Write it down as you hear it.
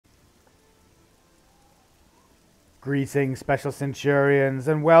Greetings, Special Centurions,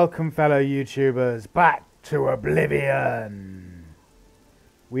 and welcome, fellow YouTubers, back to Oblivion.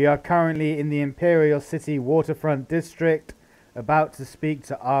 We are currently in the Imperial City Waterfront District, about to speak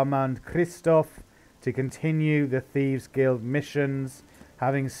to Armand Christoph to continue the Thieves Guild missions,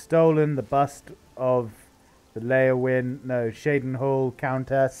 having stolen the bust of the Shaden Hall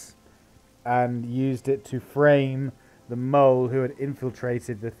Countess, and used it to frame the mole who had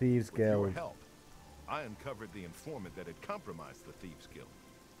infiltrated the Thieves Guild. With your help, I uncovered the informant that had compromised the Thieves Guild.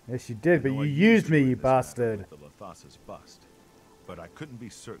 Yes, you did, but you used me, you bastard. The Lathasa's bust. But I couldn't be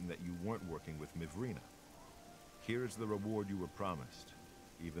certain that you weren't working with Mivrina. Here's the reward you were promised.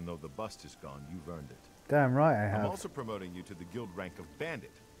 Even though the bust is gone, you've earned it. Damn right I have. I'm also promoting you to the guild rank of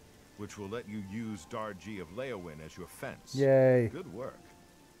Bandit, which will let you use Darji of Leowin as your fence. Yay. Good work.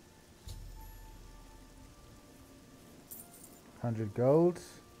 100 gold.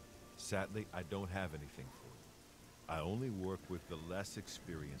 Sadly, I don't have anything for you. I only work with the less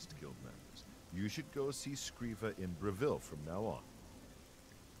experienced guild members. You should go see Scriva in Bravil from now on.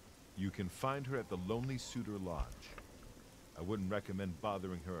 You can find her at the Lonely Suitor Lodge. I wouldn't recommend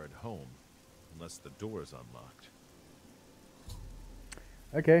bothering her at home, unless the door is unlocked.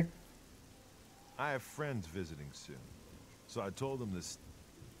 Okay. I have friends visiting soon, so I told them this.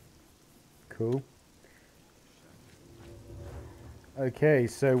 Cool. Okay,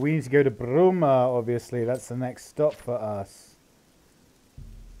 so we need to go to Bruma, obviously. That's the next stop for us.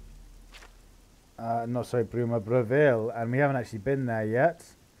 No, sorry, Bruma, Bravil. And we haven't actually been there yet.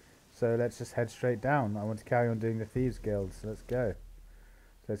 So let's just head straight down. I want to carry on doing the Thieves Guild, so let's go.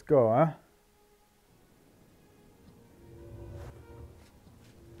 So let's go, huh?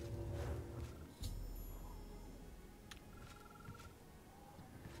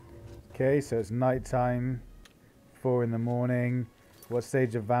 Okay, so it's nighttime. 4 in the morning. What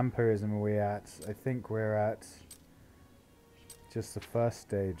stage of vampirism are we at? I think we're at just the first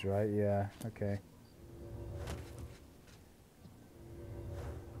stage, right? Yeah, okay.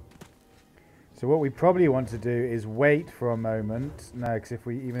 So what we probably want to do is wait for a moment. No, because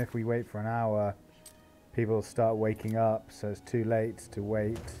even if we wait for an hour, people will start waking up, so it's too late to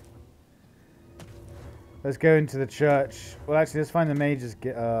wait. Let's go into the church. Well, actually, let's find the mages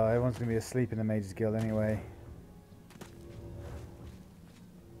guild. Everyone's going to be asleep in the mages guild anyway.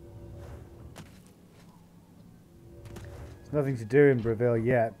 Nothing to do in Bravil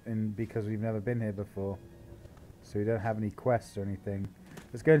yet, because we've never been here before. So we don't have any quests or anything.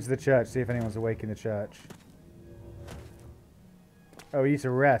 Let's go into the church, see if anyone's awake in the church. Oh, we need to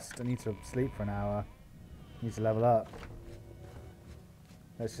rest. I need to sleep for an hour. I need to level up.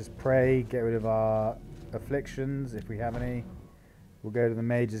 Let's just pray, get rid of our afflictions, if we have any. We'll go to the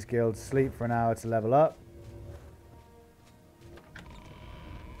Mages Guild, sleep for an hour to level up.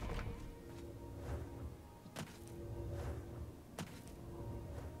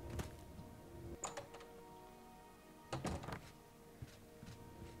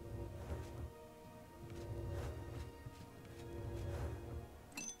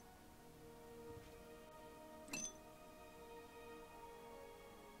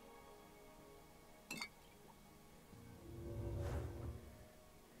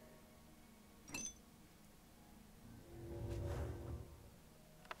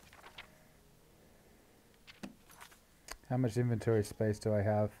 How much inventory space do I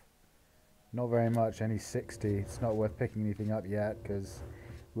have? Not very much, only 60. It's not worth picking anything up yet, because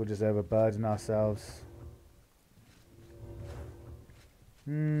we'll just overburden ourselves.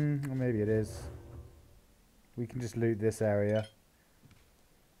 Or maybe it is. We can just loot this area.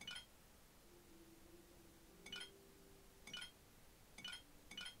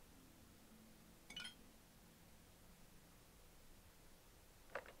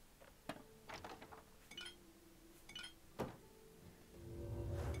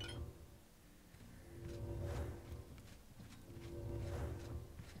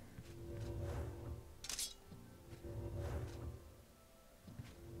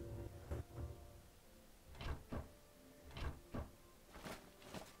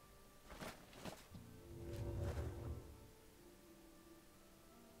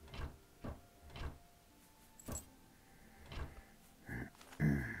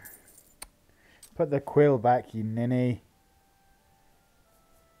 Put the quill back, you ninny.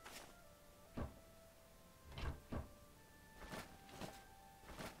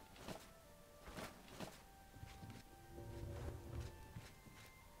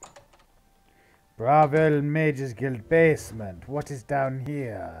 Bravil Mages Guild basement. What is down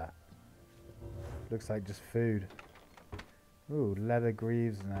here? Looks like just food. Ooh, leather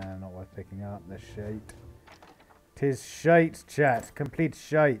greaves. Nah, not worth picking up. They're shite. 'Tis shite, chat. Complete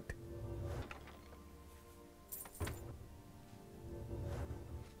shite.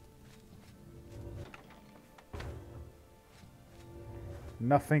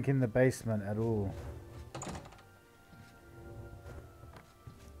 Nothing in the basement at all.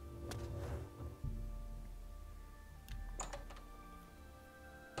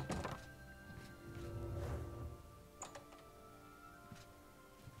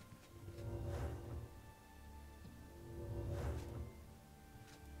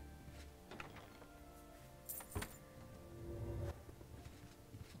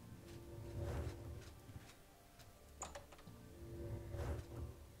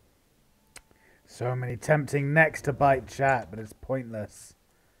 So many tempting necks to bite, chat, but it's pointless.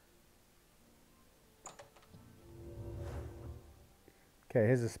 Okay,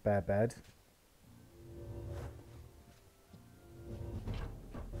 here's a spare bed.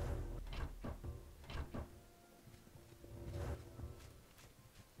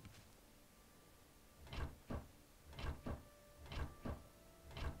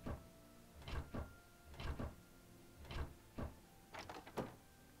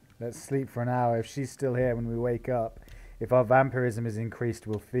 Let's sleep for an hour. If she's still here when we wake up, if our vampirism is increased,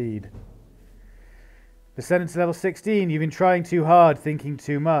 we'll feed. Descended to level 16. You've been trying too hard, thinking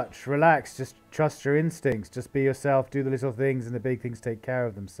too much. Relax, just trust your instincts. Just be yourself, do the little things, and the big things take care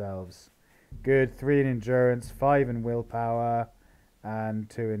of themselves. Good. 3 in endurance, 5 in willpower, and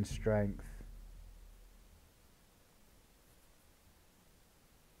 2 in strength.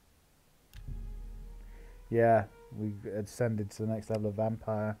 Yeah, we've ascended to the next level of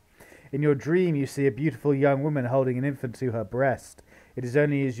vampire. In your dream, you see a beautiful young woman holding an infant to her breast. It is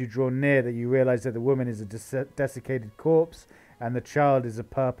only as you draw near that you realize that the woman is a desiccated corpse and the child is a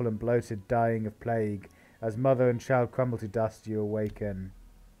purple and bloated, dying of plague. As mother and child crumble to dust, you awaken.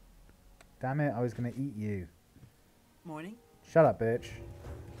 Damn it, I was going to eat you. Morning. Shut up, bitch.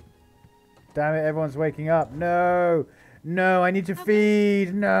 Damn it, everyone's waking up. No! No, I need to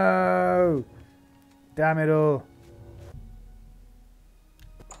feed! No! Damn it all.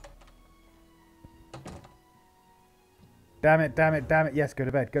 Damn it, damn it, damn it. Yes, go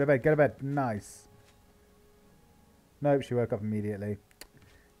to bed, go to bed, go to bed. Nice. Nope, she woke up immediately.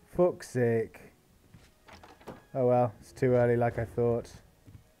 Fuck's sake. Oh well, it's too early like I thought.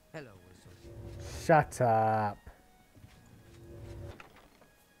 Hello, associate. Shut up.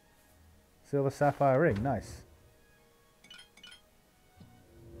 Silver sapphire ring, nice.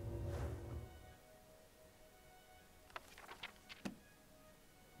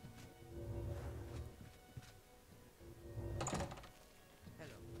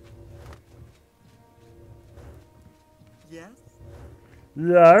 Yes?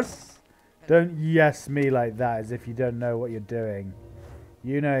 Yes? Don't yes me like that as if you don't know what you're doing.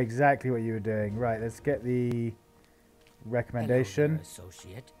 You know exactly what you were doing. Right, let's get the recommendation. Hello there,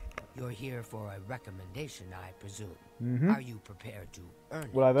 associate. You're here for a recommendation, I presume. Mm-hmm. Are you prepared to earn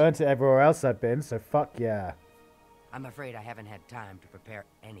it? Well, I've earned it everywhere else I've been, so fuck yeah. I'm afraid I haven't had time to prepare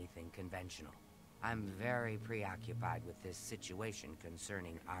anything conventional. I'm very preoccupied with this situation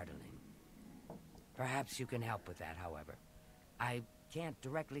concerning Ardeling. Perhaps you can help with that, however. I can't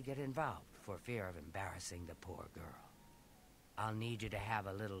directly get involved for fear of embarrassing the poor girl. I'll need you to have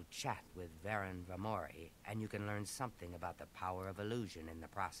a little chat with Varen Vamori, and you can learn something about the power of illusion in the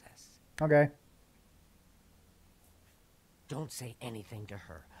process. Okay. Don't say anything to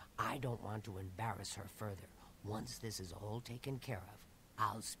her. I don't want to embarrass her further. Once this is all taken care of,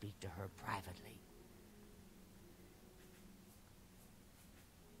 I'll speak to her privately.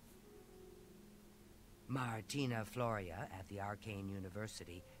 Martina Floria at the Arcane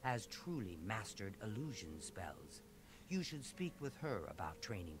University has truly mastered illusion spells. You should speak with her about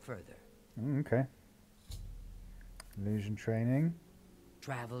training further. Okay. Illusion training.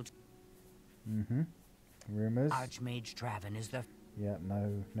 Traveled. Mm-hmm. Rumors. Archmage Traven is the... Yep,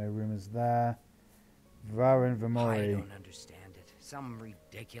 no rumors there. Varen Vamori. I don't understand it. Some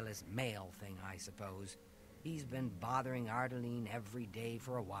ridiculous male thing, I suppose. He's been bothering Ardeline every day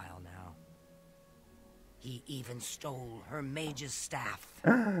for a while now. He even stole her mage's staff.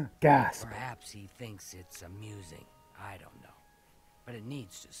 Gasp. Perhaps he thinks it's amusing. I don't know. But it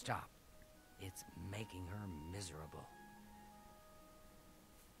needs to stop. It's making her miserable.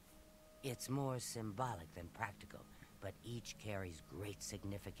 It's more symbolic than practical, but each carries great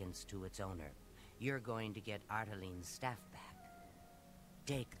significance to its owner. You're going to get Arteline's staff back.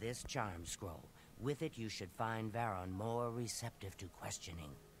 Take this charm scroll. With it, you should find Varon more receptive to questioning.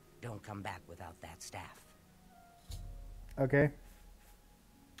 Don't come back without that staff. Okay.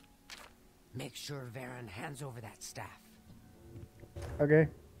 Make sure Varon hands over that staff. Okay.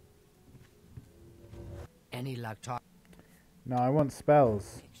 Any luck talk? No, I want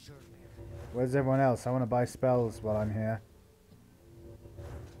spells. Make sure Varon... Where's everyone else? I want to buy spells while I'm here.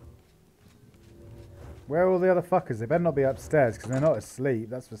 Where are all the other fuckers? They better not be upstairs, because they're not asleep,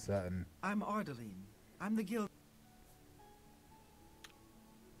 that's for certain. I'm Ardeline. I'm the guild.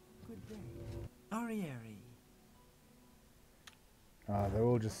 Good day. Arieri. Ah, they're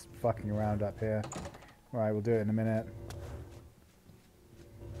all just fucking around up here. Right, we'll do it in a minute.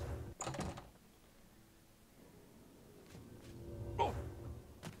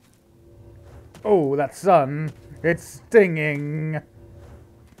 Oh, that sun! It's stinging!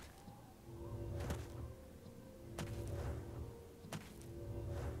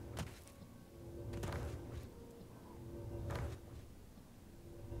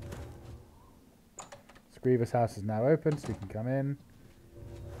 Screever's house is now open, so we can come in.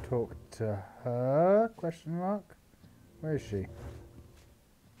 Talk to her? Question mark? Where is she?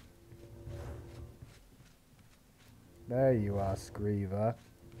 There you are, Screever.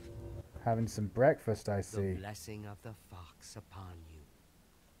 Having some breakfast, I see. The blessing of the fox upon you.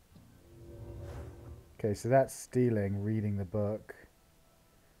 Okay, so that's stealing, reading the book.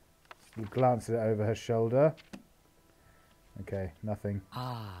 We'll glance at it over her shoulder. Okay, nothing.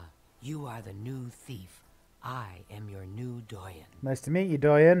 Ah, you are the new thief. I am your new doyen. Nice to meet you,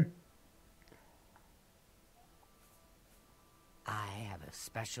 Doyen. I have a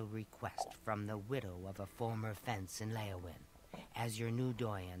special request from the widow of a former fence in Leowin. As your new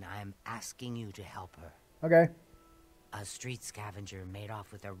doyen, I am asking you to help her. Okay. A street scavenger made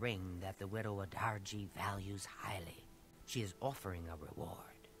off with a ring that the widow Adarji values highly. She is offering a reward.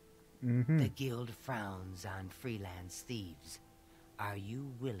 The guild frowns on freelance thieves. Are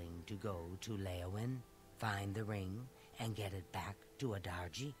you willing to go to Leowin, find the ring, and get it back to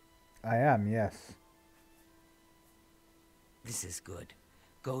Adarji? I am, yes. This is good.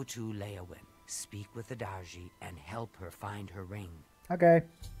 Go to Leowin, speak with Adarji, and help her find her ring. Okay.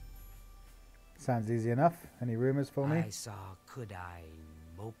 Sounds easy enough. Any rumors for me? I saw Kudai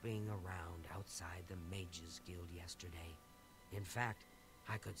moping around outside the Mages Guild yesterday. In fact,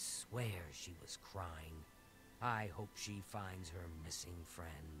 I could swear she was crying. I hope she finds her missing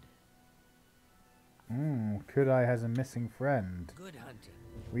friend. Kudai has a missing friend. Good hunting.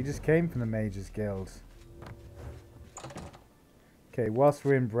 We just came from the Mages Guild. Okay, whilst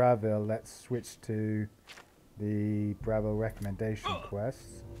we're in Bravil, let's switch to the Bravil recommendation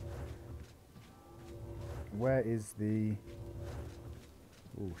quest. Where is the...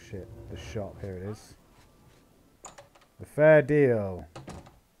 Oh shit, the shop, here it is. The fair deal.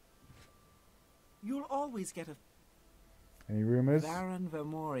 You'll always get a Any rumours? Baron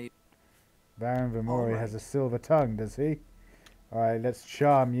Vermori. Baron Vermori has a Alright. silver tongue, does he? Alright, let's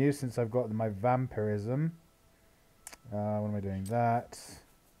charm you since I've got my vampirism. What am I doing? That.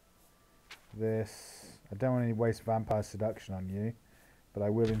 This. I don't want any waste vampire seduction on you, but I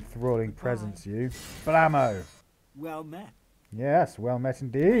will enthralling presence you. Blammo! Well met. Yes, well met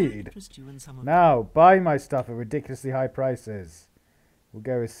May I indeed. interest you in some of Now, buy my stuff at ridiculously high prices. We'll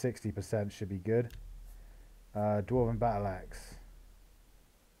go with 60%, should be good. Dwarven battle axe.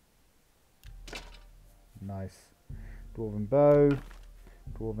 Nice. Dwarven bow.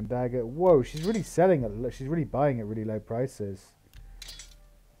 Dwarven dagger. Whoa, she's really selling it. She's really buying at really low prices.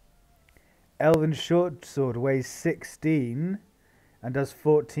 Elven short sword weighs 16 and does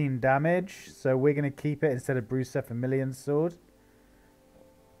 14 damage. So we're going to keep it instead of Brusef Vermilion's sword.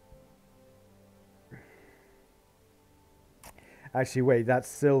 Actually, wait, that's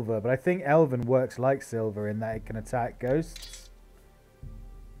silver. But I think Elven works like silver in that it can attack ghosts.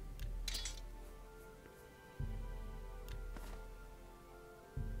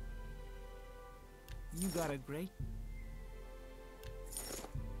 You got a great...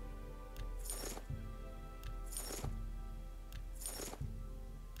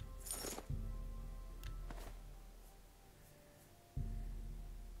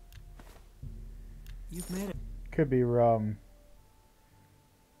 You've made it. Could be wrong.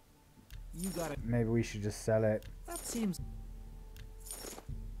 You got it. Maybe we should just sell it. That seems...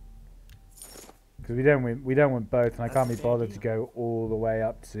 Because we don't want both, and I That's can't be a fair bothered to deal. go all the way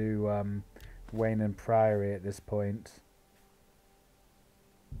up to Wayne and Priory at this point.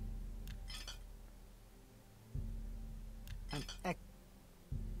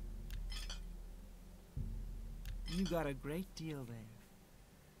 You got a great deal there.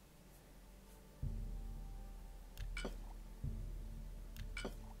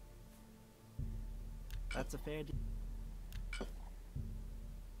 That's a fair deal.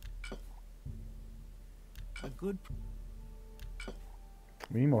 A good...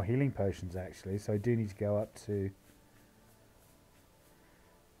 We need more healing potions, actually, so I do need to go up to...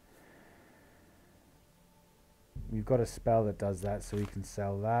 We've got a spell that does that, so we can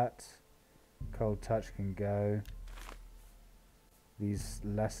sell that. Cold Touch can go. These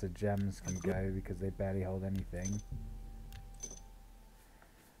lesser gems can go because they barely hold anything.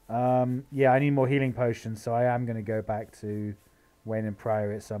 Yeah, I need more healing potions, so I am going to go back to Wayne and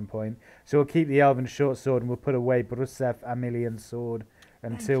Priory at some point. So we'll keep the Elven short sword and we'll put away Brusef Amelian sword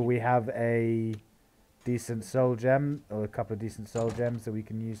until we have a decent soul gem, or a couple of decent soul gems that we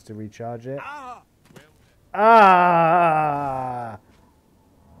can use to recharge it. Ah!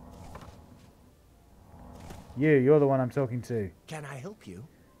 You're the one I'm talking to. Can I help you?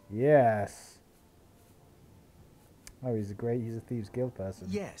 Yes. Oh, he's a Thieves Guild person.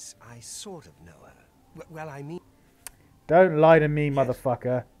 Yes, I sort of know her. Well, I mean... Don't lie to me,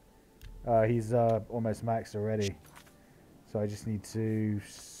 motherfucker. He's almost maxed already. So I just need to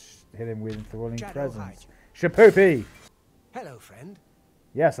hit him with enthralling presence. Shapoopy! Hello, friend.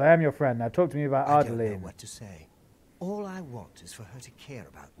 Yes, I am your friend. Now talk to me about I don't know Ardeline. what to say. All I want is for her to care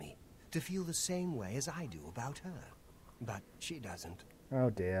about me, to feel the same way as I do about her. But she doesn't. Oh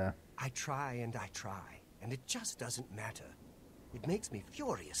dear. I try, and it just doesn't matter. It makes me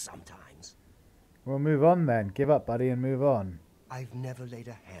furious sometimes. We'll move on then. Give up, buddy, and move on. I've never laid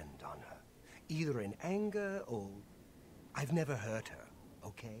a hand on her, either in anger or... I've never hurt her,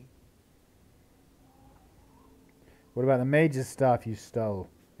 okay? What about the mage's staff you stole?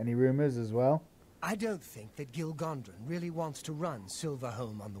 Any rumors as well? I don't think that Gil Gondren really wants to run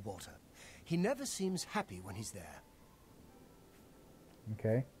Silverholm on the water. He never seems happy when he's there.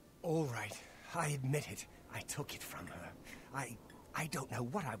 Okay. All right, I admit it. I took it from her. I don't know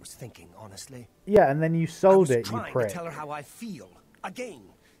what I was thinking, honestly. Yeah, and then you sold it, you I was trying prick. to tell her how I feel, again,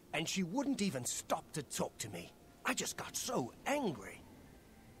 and she wouldn't even stop to talk to me. I just got so angry.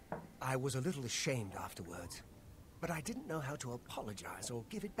 I was a little ashamed afterwards, but I didn't know how to apologize or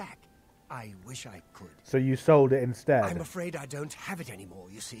give it back. I wish I could. So you sold it instead? I'm afraid I don't have it anymore,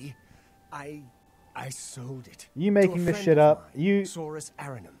 you see. I sold it. You making this shit up? You Saurus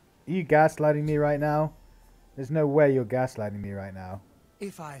Aranum. Are you gaslighting me right now? There's no way you're gaslighting me right now.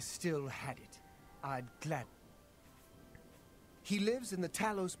 If I still had it, I'd glad... He lives in the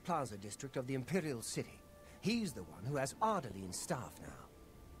Talos Plaza district of the Imperial City. He's the one who has Ardaline's staff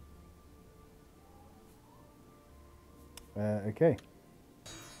now. Okay.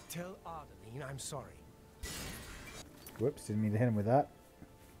 Tell Ardaline I'm sorry. Whoops, didn't mean to hit him with that.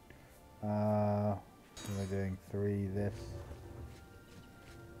 What am I doing? 3, this.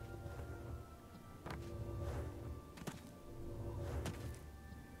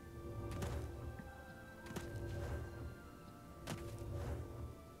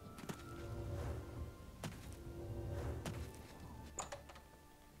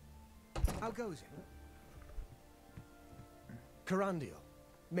 How goes it? Carundial,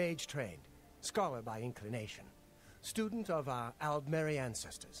 mage trained, scholar by inclination, student of our Aldmeri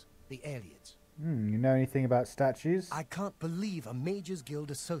ancestors, the Aliads. You know anything about statues? I can't believe a Mages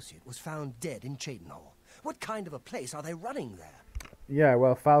Guild associate was found dead in Cheydinhall. What kind of a place are they running there? Yeah,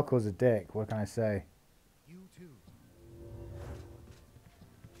 well, Falcor's a dick. What can I say? You too.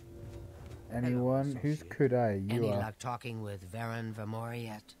 Anyone? Who's could I? You Any are. luck talking with Varen Vamori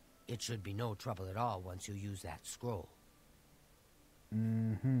yet? It should be no trouble at all once you use that scroll.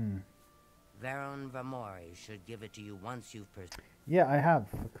 Mm-hmm. Varen Vamori should give it to you once you've Yeah, I have.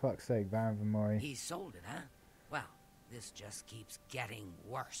 For fuck's sake, Baron Vamori. He sold it, huh? Well, this just keeps getting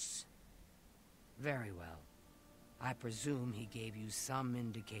worse. Very well. I presume he gave you some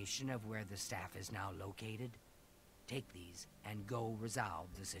indication of where the staff is now located. Take these and go resolve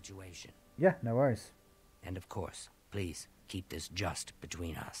the situation. Yeah, no worries. And of course, please keep this just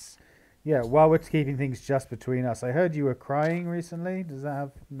between us. Yeah, while we're keeping things just between us, I heard you were crying recently. Does that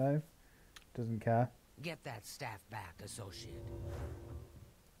have... No? Doesn't care. Get that staff back, associate.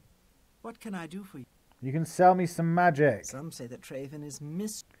 What can I do for you? You can sell me some magic. Some say that Traven is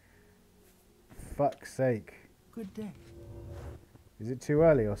miss. Fuck's sake. Good day. Is it too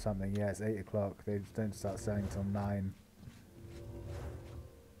early or something? Yeah, it's 8 o'clock. They just don't start selling till 9.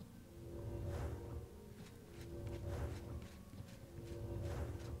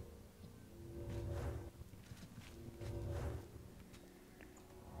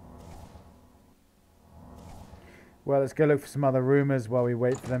 Well, let's go look for some other rumors while we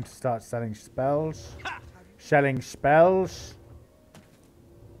wait for them to start selling spells. Selling spells.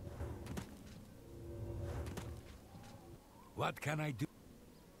 What can I do?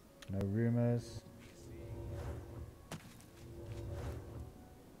 No rumors.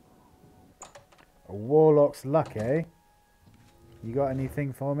 A warlock's luck, eh? You got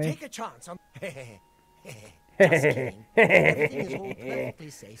anything for me? Take a chance on... Just kidding. Everything is all perfectly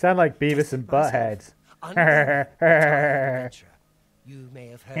safe. Sound like Beavis and Butthead. You may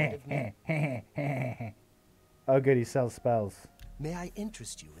have heard of me. Oh good, he sells spells. May I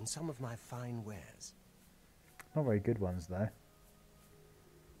interest you in some of my fine wares? Not very good ones, though.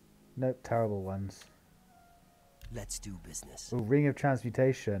 Nope, terrible ones. Let's do business. Ooh, Ring of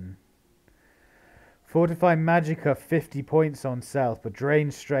Transmutation. Fortify Magicka, 50 points on self, but drain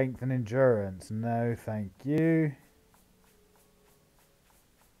strength and endurance. No, thank you.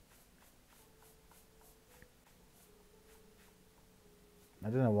 I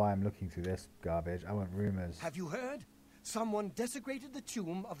don't know why I'm looking through this garbage. I want rumors. Have you heard? Someone desecrated the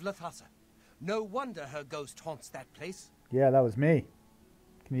tomb of Lathasa. No wonder her ghost haunts that place. Yeah, that was me.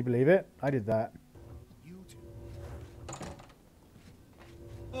 Can you believe it? I did that. You too.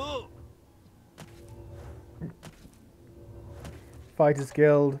 Oh! Fighters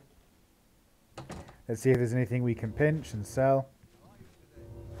Guild. Let's see if there's anything we can pinch and sell.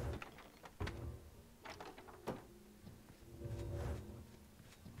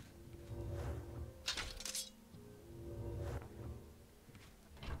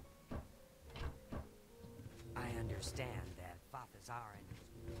 I understand that Balthazar and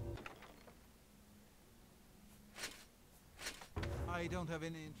I don't have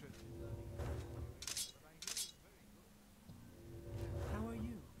any interest in learning. But I hear it's very good. How are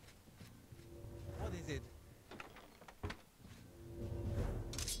you? What is it?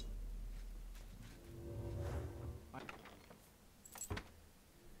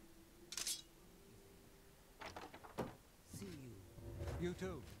 see you. You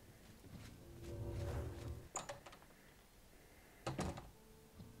too.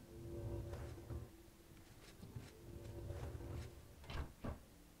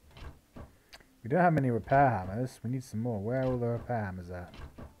 We don't have many repair hammers. We need some more. Where are all the repair hammers at?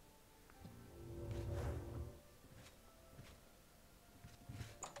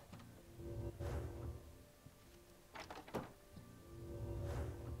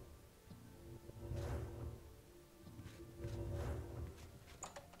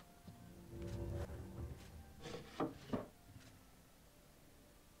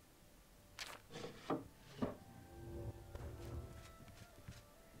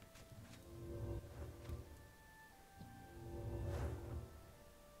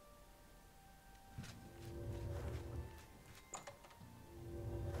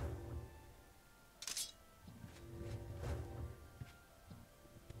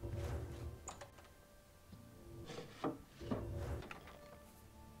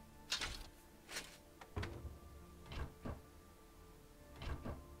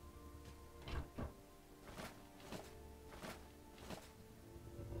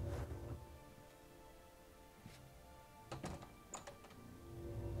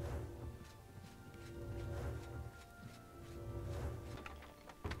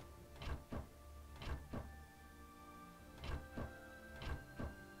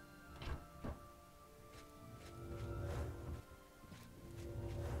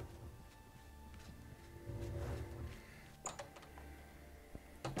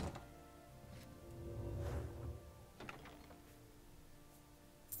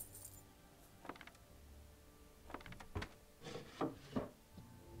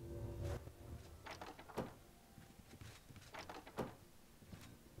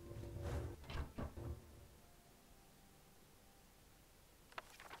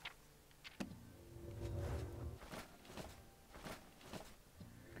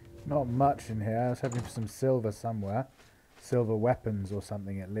 Not much in here. I was hoping for some silver somewhere. Silver weapons or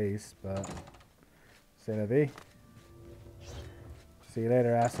something at least, but... C'est la vie. See you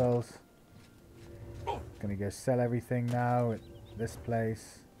later, assholes. Gonna go sell everything now at this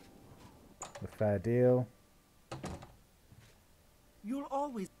place. A fair deal. You'll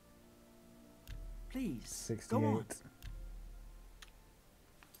always... Please, 68. go on.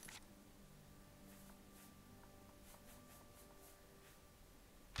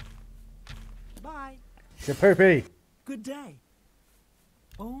 Bye. Shapoopy! Good day.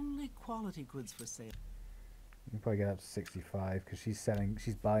 Only quality goods for sale. You can probably get up to 65 because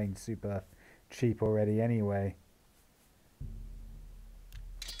she's buying super cheap already anyway.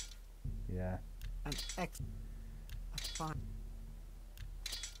 Yeah. An ex... A fine...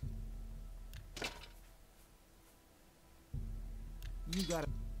 You got it.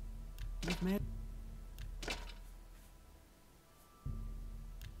 You've made...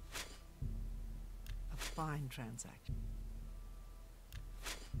 A fine transaction.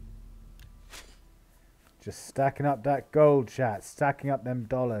 Just stacking up that gold, chat. Stacking up them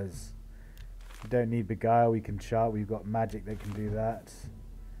dollars. We don't need Beguile. We can chart. We've got magic that can do that.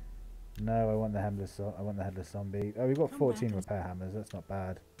 No, I want the headless. I want the headless zombie. Oh, we've got 14 repair hammers. That's not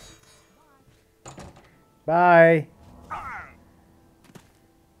bad. Bye.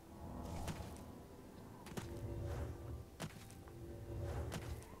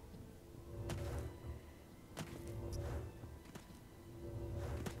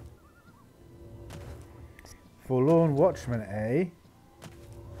 Forlorn Watchman, eh?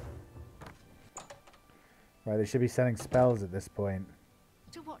 Right, they should be selling spells at this point.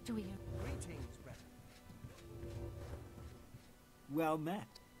 To what do we... Greetings, brother. Well met.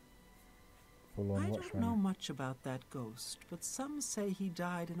 Forlorn I Watchman. don't know much about that ghost, but some say he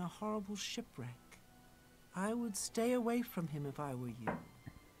died in a horrible shipwreck. I would stay away from him if I were you.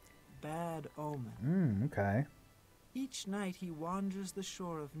 Bad omen. Okay. Each night he wanders the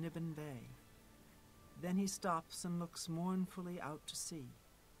shore of Nibbin Bay. Then he stops and looks mournfully out to sea.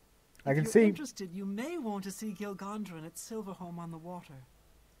 I can If see... you're interested, you may want to see Gilgondrin at Silverholm on the Water.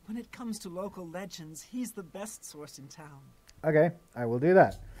 When it comes to local legends, he's the best source in town. Okay, I will do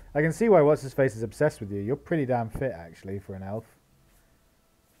that. I can see why What's-His-Face is obsessed with you. You're pretty damn fit, actually, for an elf.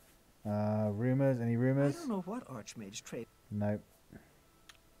 Rumors? Any rumors? I don't know what Archmage trade. Nope.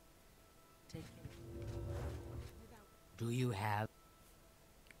 Take care. Do you have...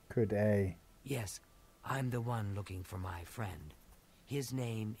 Could A. Yes, I'm the one looking for my friend. His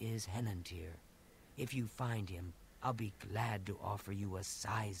name is Henantir. If you find him, I'll be glad to offer you a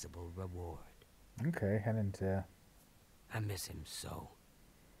sizable reward. Okay, Henantir. I miss him so.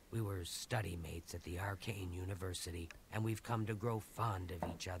 We were study mates at the Arcane University, and we've come to grow fond of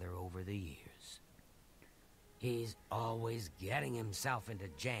each other over the years. He's always getting himself into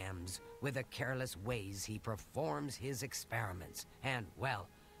jams with the careless ways he performs his experiments, and, well,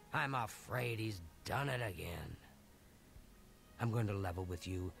 I'm afraid he's done it again. I'm going to level with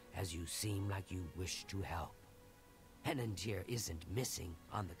you, as you seem like you wish to help. Henantir isn't missing.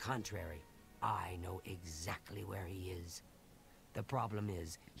 On the contrary, I know exactly where he is. The problem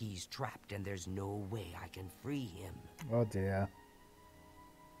is, he's trapped and there's no way I can free him. Oh dear.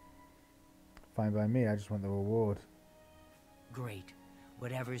 Fine by me, I just want the reward. Great.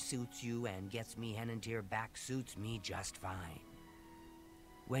 Whatever suits you and gets me Henantir back suits me just fine.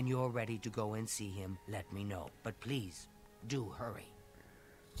 When you're ready to go and see him, let me know. But please, do hurry.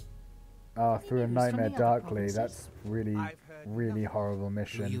 Ah, through a news from nightmare the other darkly. provinces? That's really, I've heard really nothing. horrible Do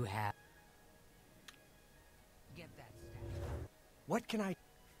mission. you have... Get that stat. What can I...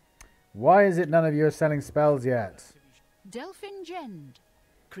 Why is it none of you are selling spells yet? Delphin Gend,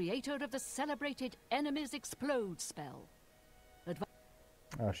 creator of the celebrated Enemies Explode spell.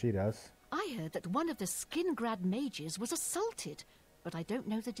 Oh, she does. I heard that one of the Skingrad mages was assaulted, but I don't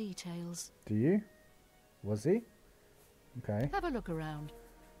know the details. Do you? Was he? Okay. Have a look around.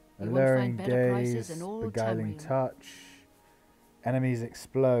 You won't Alluring find better prices gaze, in all beguiling Tamriel. touch. Enemies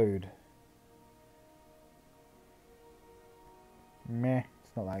explode. Meh,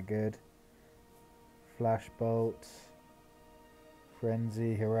 it's not that good. Flash bolt.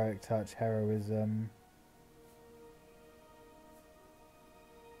 Frenzy, heroic touch, heroism.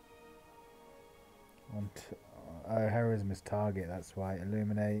 Oh, heroism is target, that's why.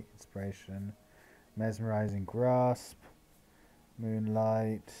 Illuminate, inspiration. Mesmerizing grasp.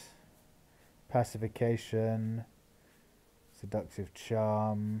 Moonlight. Pacification. Seductive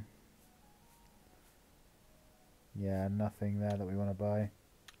charm. Yeah, nothing there that we want to buy.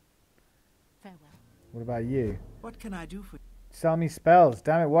 Farewell. What about you? What can I do for you? Sell me spells.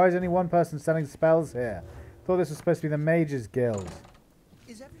 Damn it, why is only one person selling spells here? Thought this was supposed to be the Mages Guild.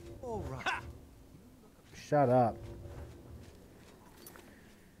 Is everything all right? Shut up.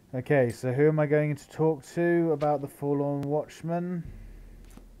 Okay, so who am I going to talk to about the Forlorn Watchman?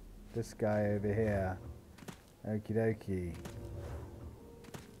 This guy over here. Okie dokie.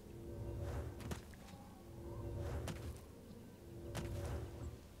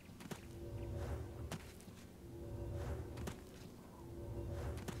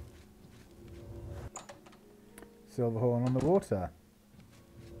 Silverhorn on the water.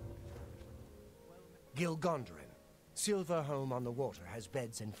 Gilgondrin. Silverholm on the Water has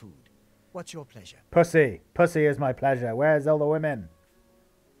beds and food. What's your pleasure? Pussy. Pussy is my pleasure. Where's all the women?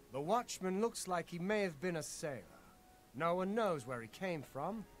 The watchman looks like he may have been a sailor. No one knows where he came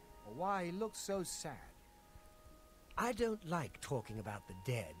from, or why he looks so sad. I don't like talking about the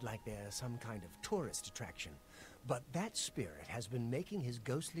dead like they're some kind of tourist attraction, but that spirit has been making his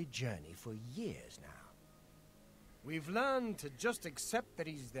ghostly journey for years now. We've learned to just accept that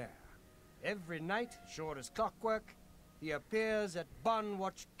he's there. Every night, short as clockwork, he appears at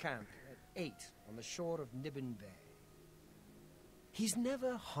Bunwatch Camp at 8 on the shore of Nibbin Bay. He's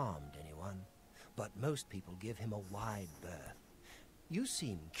never harmed anyone, but most people give him a wide berth. You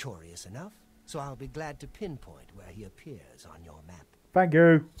seem curious enough, so I'll be glad to pinpoint where he appears on your map. Thank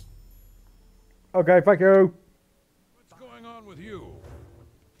you. Okay, thank you. What's going on with you?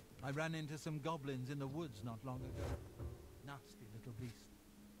 I ran into some goblins in the woods not long ago. Nasty little beasts.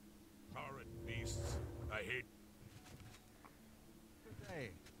 Horrid beasts. I hate... Good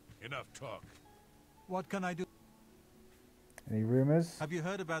day. Enough talk. What can I do? Any rumors? Have you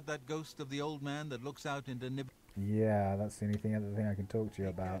heard about that ghost of the old man that looks out into Yeah, that's the only other thing I can talk to you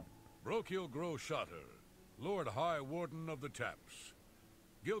about. Brokil Grow Shotter, Lord High Warden of the Taps.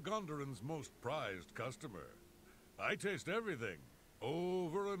 Gilgondarin's most prized customer. I taste everything,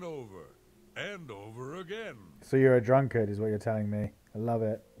 over and over, and over again. So you're a drunkard, is what you're telling me. I love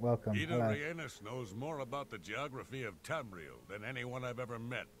it. Welcome. Ida Hello. Rienis knows more about the geography of Tamriel than anyone I've ever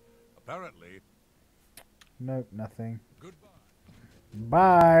met. Apparently. Nope, nothing. Goodbye.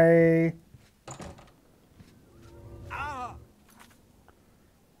 Bye! Ah!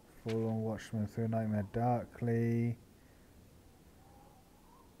 Fallen Watchman through Nightmare Darkly.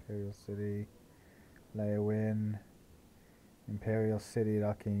 Imperial City. Leowin. Imperial City at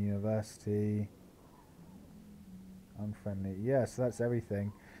Arcane University. Unfriendly. Yeah, so that's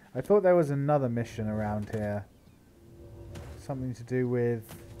everything. I thought there was another mission around here. Something to do with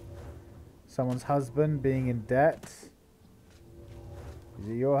someone's husband being in debt. Is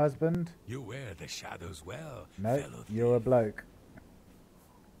it your husband? You wear the shadows well, No, fellow you're a bloke.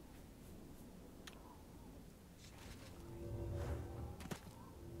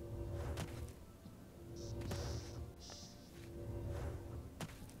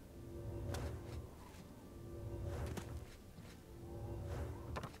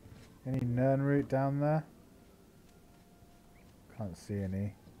 Any Nern route down there? Can't see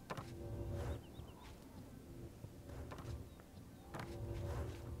any.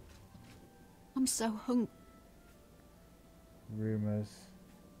 I'm so hungry. Rumors.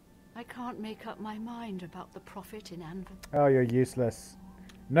 I can't make up my mind about the profit in Anvil. Oh, you're useless.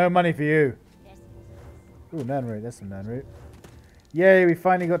 No money for you. Ooh, Nern route. There's some Nern route. Yay, we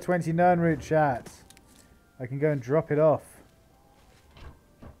finally got 20 Nern route, chat. I can go and drop it off.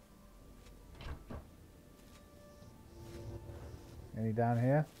 Any down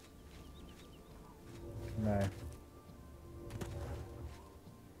here? No.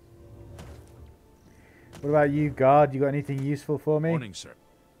 What about you, guard? You got anything useful for me? Morning, sir.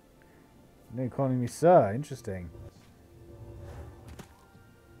 No, calling me sir. Interesting.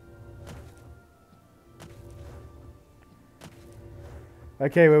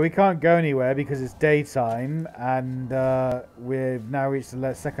 Okay, well, we can't go anywhere because it's daytime, and we've now reached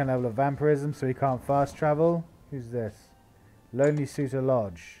the second level of vampirism, so we can't fast travel. Who's this? Lonely Suitor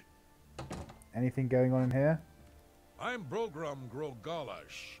Lodge. Anything going on in here? I'm Brogram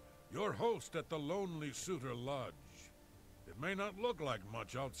Grogalash, your host at the Lonely Suitor Lodge. It may not look like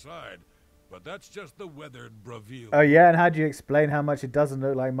much outside, but that's just the weathered Bravil. Oh yeah, and how do you explain how much it doesn't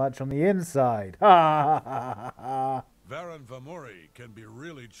look like much on the inside? Ha ha ha ha ha. Varan Vamori can be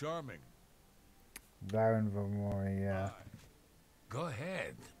really charming. Baron Vamori, yeah. Go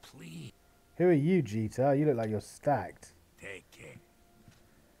ahead, please. Who are you, Jita? You look like you're stacked. Take care.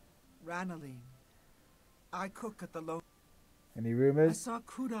 Ranaline. I cook at the local. Any I rumors? saw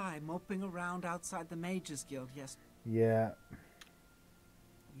Kudai moping around outside the Mages Guild yesterday. Yeah,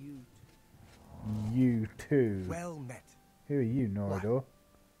 You you too. Well met. Who are you, Norador?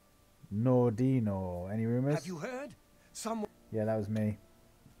 Nordino. Any rumors? Have you heard? Someone. Yeah, that was me.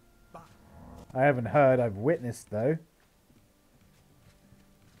 Bah. I haven't heard, I've witnessed though.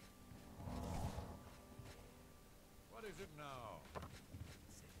 What is it now?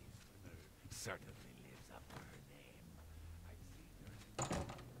 Certainly lives up to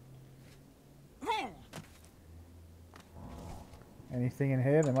her name. Anything in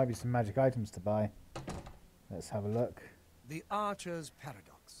here? There might be some magic items to buy. Let's have a look. The Archer's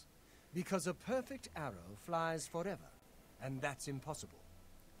Paradox. Because a perfect arrow flies forever, and that's impossible.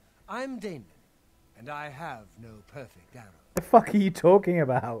 I'm Daneman, and I have no perfect arrow. The fuck are you talking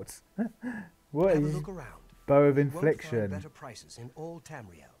about? What Have a is look around. bow of You won't find infliction? better prices in all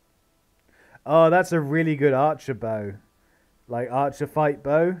Tamriel. Oh, that's a really good archer bow. Like archer fight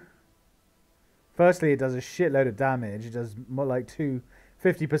bow. Firstly, it does a shitload of damage. It does more like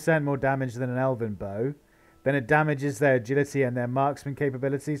 50% more damage than an elven bow. Then it damages their agility and their marksman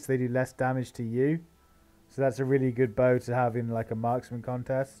capabilities, so they do less damage to you. So that's a really good bow to have in like a marksman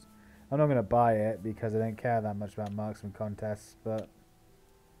contest. I'm not going to buy it because I don't care that much about marksman contests, but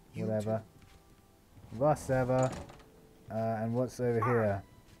You whatever. Whatever. And what's over here?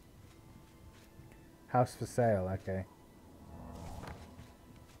 House for sale, okay.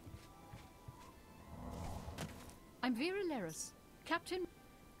 I'm Vera Leris, Captain.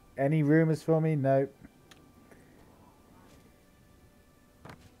 Any rumors for me? Nope.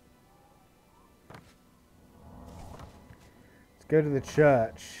 Let's go to the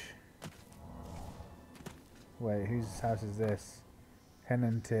church. Wait, whose house is this?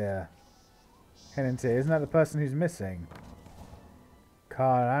 Henantir. Henantir, isn't that the person who's missing?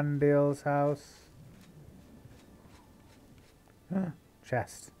 Carandil's house.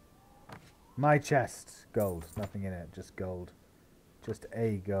 Chest. My chest. Gold. Nothing in it. Just gold. Just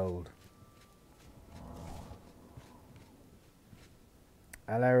a gold.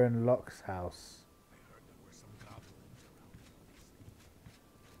 Alarin Locke's house.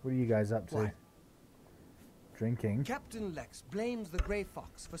 What are you guys up to? What? Drinking. Captain Lex blames the Grey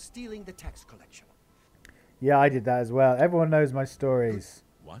Fox for stealing the tax collection. Yeah, I did that as well. Everyone knows my stories.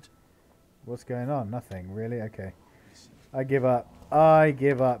 What? What's going on? Nothing. Really? Okay. I give up. I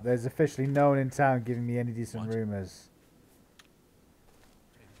give up. There's officially no one in town giving me any decent rumours.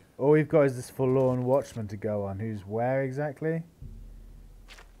 All we've got is this forlorn watchman to go on. Who's where exactly?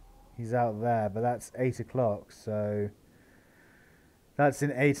 He's out there, but that's 8 o'clock, so... That's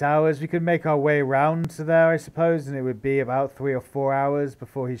in 8 hours. We could make our way round to there, I suppose, and it would be about 3 or 4 hours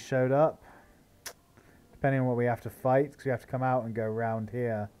before he showed up. Depending on what we have to fight, because we have to come out and go round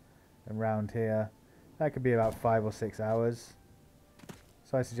here and round here. That could be about 5 or 6 hours.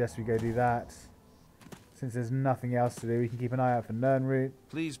 So I suggest we go do that. Since there's nothing else to do, we can keep an eye out for Nernroot.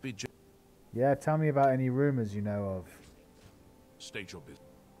 Please be... Yeah, tell me about any rumours you know of. State your business.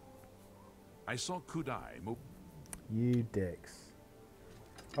 I saw Kudai move... You dicks.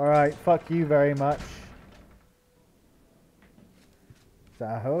 Alright, fuck you very much. Is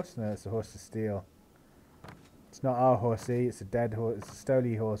that a horse? No, it's a horse to steal. It's not our horsey, it's a dead horse. It's a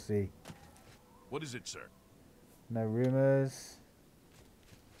stoley horsey. What is it, sir? No rumours.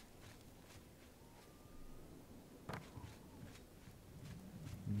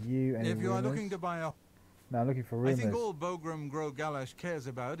 You, any If you are looking rumours? to buy a... No, I'm looking for I rumours. think all Bogram Grogalash cares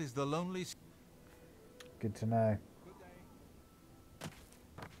about is the lonely... Good to know.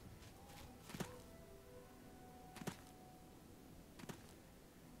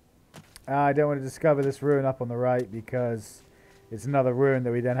 I don't want to discover this ruin up on the right because it's another ruin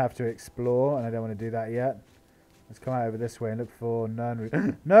that we then have to explore, and I don't want to do that yet. Let's come out over this way and look for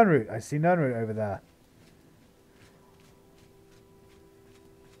Nernroot. Nernroot! I see Nernroot over there.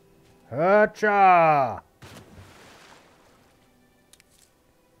 Hacha!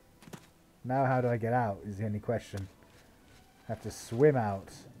 Now how do I get out is the only question. I have to swim out.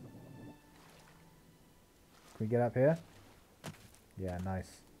 Can we get up here? Yeah,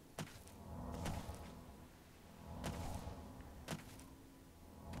 nice.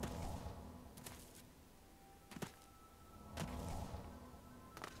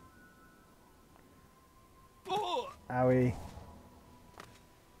 Owie.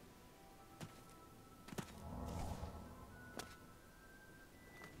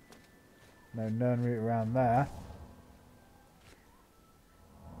 No Nernroot around there.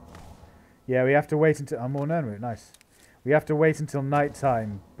 Yeah, we have to wait until... Oh, more Nernroot, nice. We have to wait until night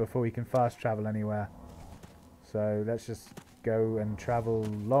time before we can fast travel anywhere. So let's just go and travel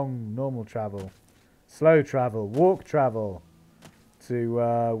long, normal travel. Slow travel, walk travel.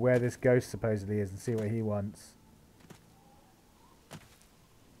 To where this ghost supposedly is and see what he wants.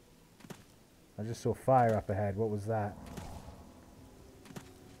 I just saw fire up ahead. What was that?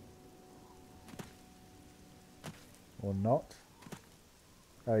 Or not?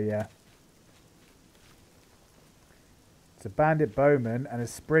 Oh yeah. It's a bandit bowman and a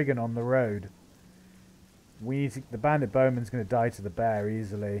spriggan on the road. We need to, the bandit bowman's going to die to the bear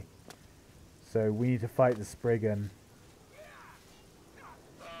easily. So we need to fight the spriggan.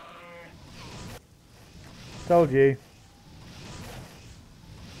 Told you.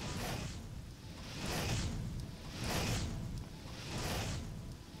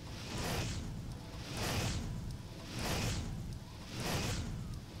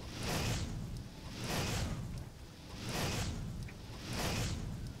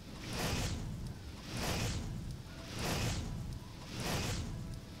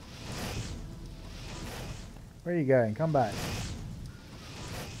 Where are you going? Come back.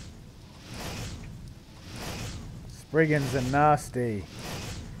 Spriggans are nasty.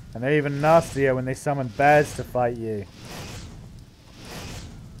 And they're even nastier when they summon bears to fight you.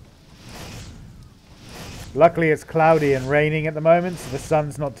 Luckily it's cloudy and raining at the moment, so the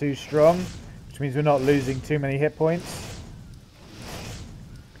sun's not too strong, which means we're not losing too many hit points.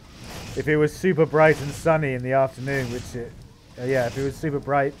 If it was super bright and sunny in the afternoon, which it... yeah, if it was super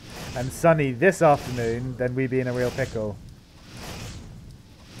bright and sunny this afternoon, then we'd be in a real pickle.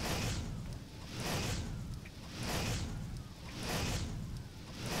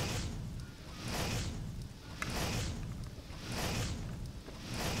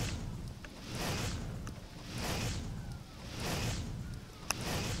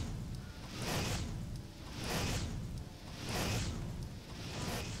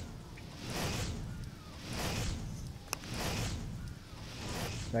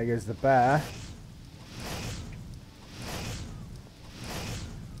 There goes the bear.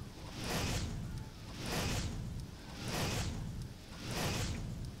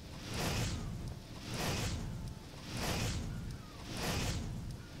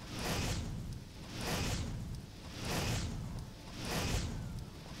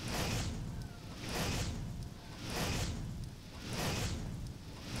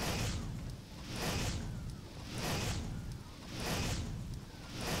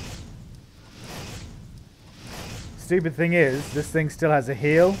 Stupid thing is, this thing still has a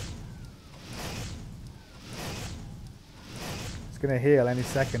heal. It's gonna heal any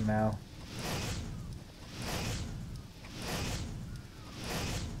second now.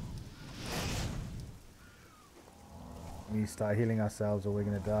 We need to start healing ourselves or we're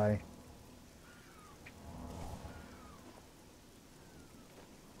gonna die.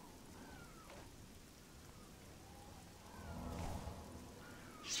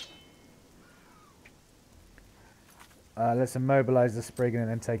 Let's immobilize the Spriggan and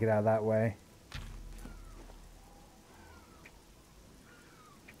then take it out that way.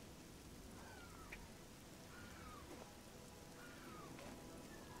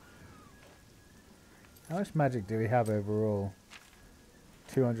 How much magic do we have overall?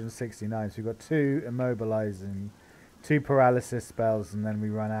 269. So we've got 2 immobilizing, 2 paralysis spells, and then we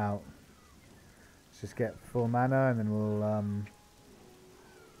run out. Let's just get full mana and then we'll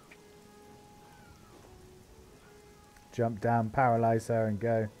jump down, paralyze her, and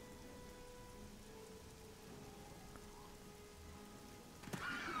go.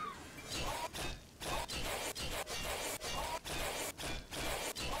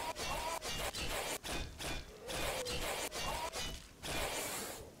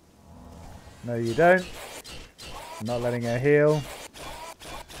 No, you don't. I'm not letting her heal.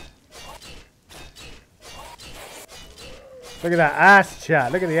 Look at that ass,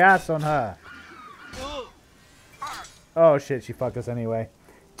 chat. Look at the ass on her. Oh shit, she fucked us anyway.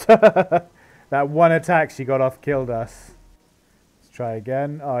 That one attack she got off killed us. Let's try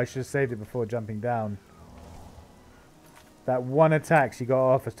again. Oh, I should have saved it before jumping down. That one attack she got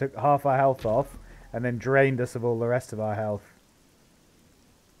off us took half our health off and then drained us of all the rest of our health.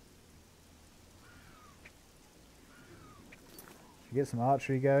 Should we get some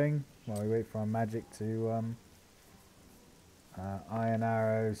archery going while we wait for our magic to iron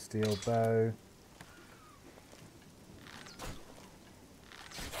arrow, steel bow.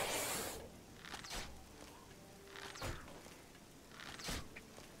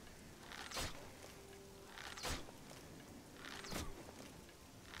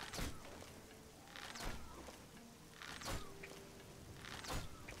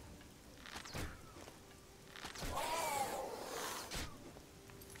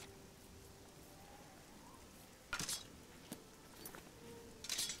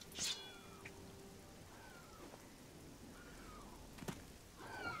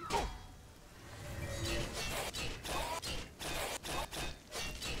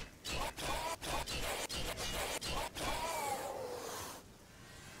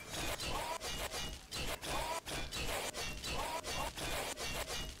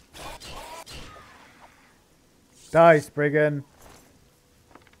 Die, Spriggan.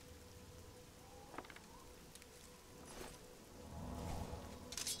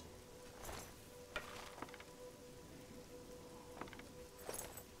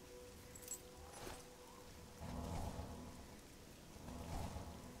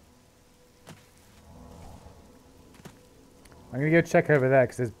 I'm going to go check over there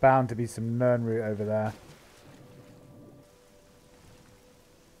because there's bound to be some Nirnroot over there.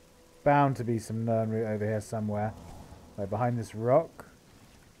 Bound to be some Nirnroot over here somewhere. Like behind this rock.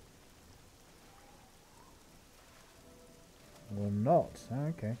 Or not.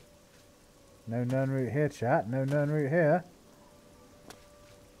 Okay. No Nirnroot here, chat. No Nirnroot here.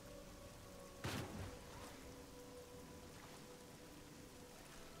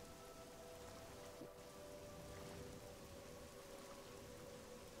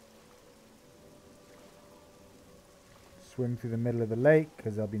 Swim through the middle of the lake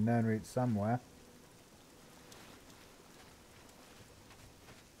because there'll be Nirnroot somewhere.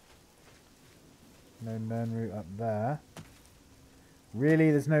 No Nirnroot up there. Really?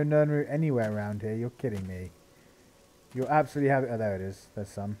 There's no Nirnroot anywhere around here? You're kidding me. You'll absolutely have it. Oh, there it is. There's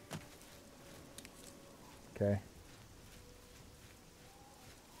some. Okay.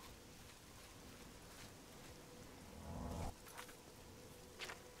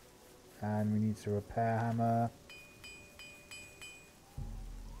 And we need to repair hammer.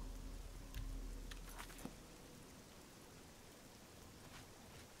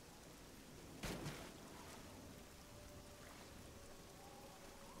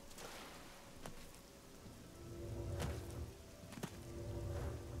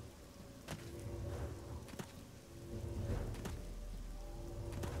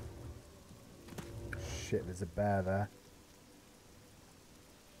 Shit, there's a bear there.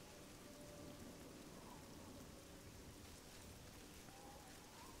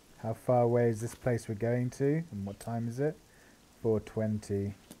 How far away is this place we're going to? And what time is it?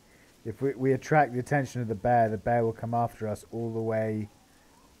 4:20. If we attract the attention of the bear will come after us all the way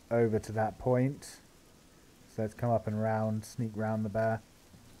over to that point. So let's come up and round, sneak round the bear.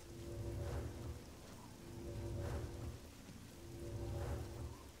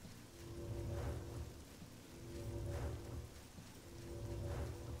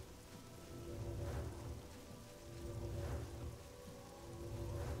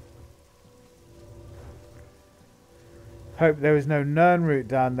 Hope there was no Nern route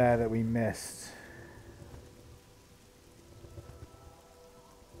down there that we missed.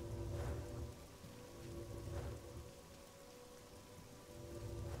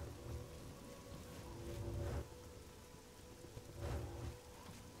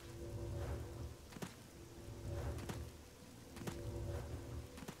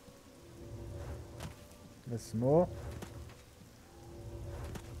 There's some more.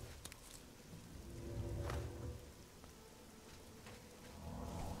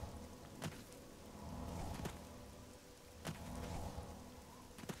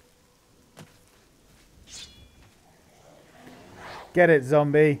 Get it,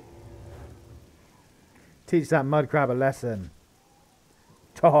 zombie. Teach that mud crab a lesson.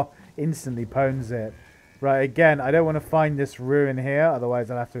 Oh, instantly pwns it. Right, again, I don't want to find this ruin here, otherwise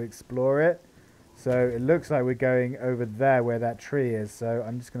I'll have to explore it. So it looks like we're going over there where that tree is, so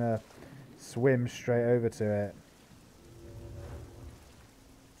I'm just going to swim straight over to it.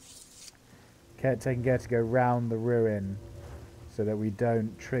 Taking care to go round the ruin so that we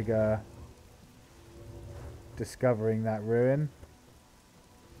don't trigger discovering that ruin.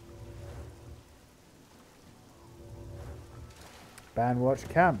 Bandwatch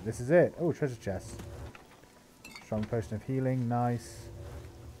camp, this is it. Oh, treasure chest. Strong potion of healing, nice.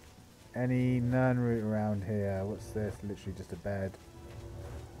 Any Nern route around here? What's this? Literally just a bed.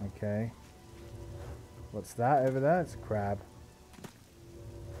 Okay. What's that over there? It's a crab.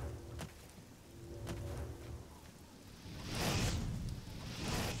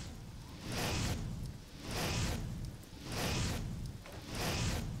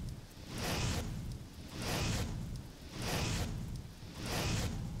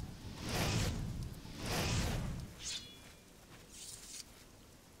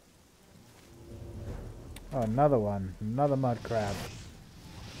 Oh, another one. Another mud crab.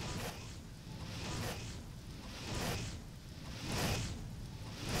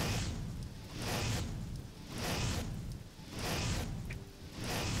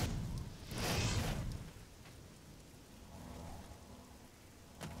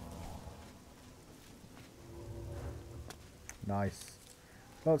 Nice.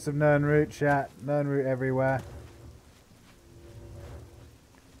 Lots of Nern root, chat. Nern root everywhere.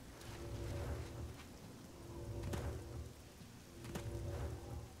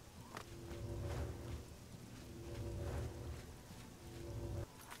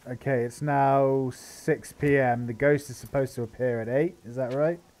 Okay, it's now 6 PM. The ghost is supposed to appear at 8. Is that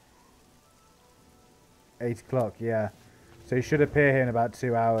right? 8 o'clock, yeah. So he should appear here in about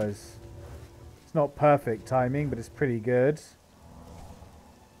 2 hours. It's not perfect timing, but it's pretty good. Let's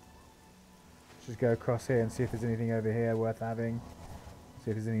just go across here and see if there's anything over here worth having.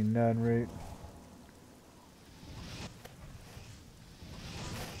 See if there's any Nern root.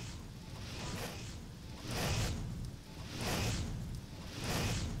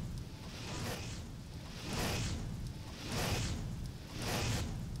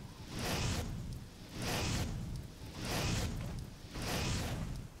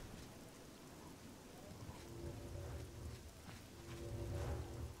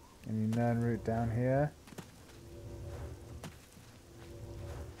 Any Nern root down here?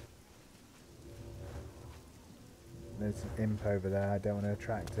 There's an imp over there. I don't want to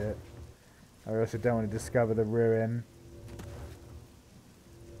attract it. I also don't want to discover the ruin.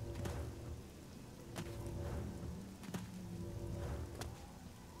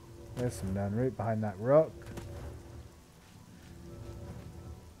 There's some Nern root behind that rock.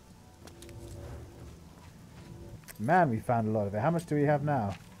 Man, we found a lot of it. How much do we have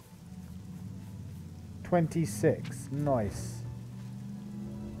now? 26. Nice.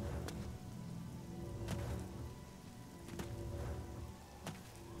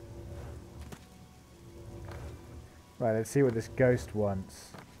 Right, let's see what this ghost wants.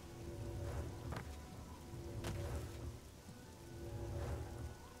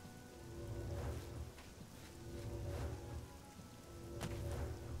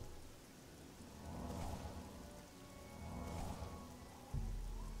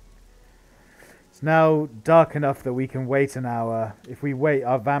 It's now dark enough that we can wait an hour. If we wait,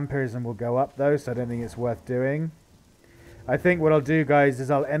 our vampirism will go up though, so I don't think it's worth doing. I think what I'll do, guys,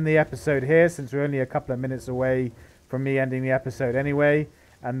 is I'll end the episode here since we're only a couple of minutes away from me ending the episode anyway,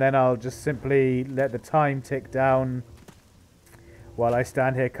 and then I'll just simply let the time tick down while I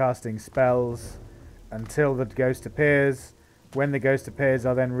stand here casting spells, until the ghost appears. When the ghost appears,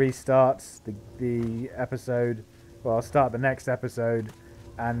 I'll then restart the episode. Well, I'll start the next episode,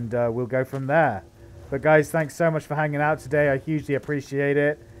 and we'll go from there. But guys, thanks so much for hanging out today. I hugely appreciate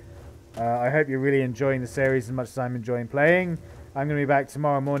it. I hope you're really enjoying the series as much as I'm enjoying playing. I'm going to be back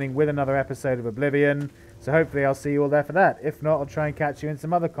tomorrow morning with another episode of Oblivion. So hopefully I'll see you all there for that. If not, I'll try and catch you in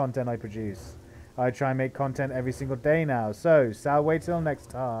some other content I produce. I try and make content every single day now. So, Sal, wait till next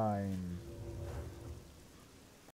time.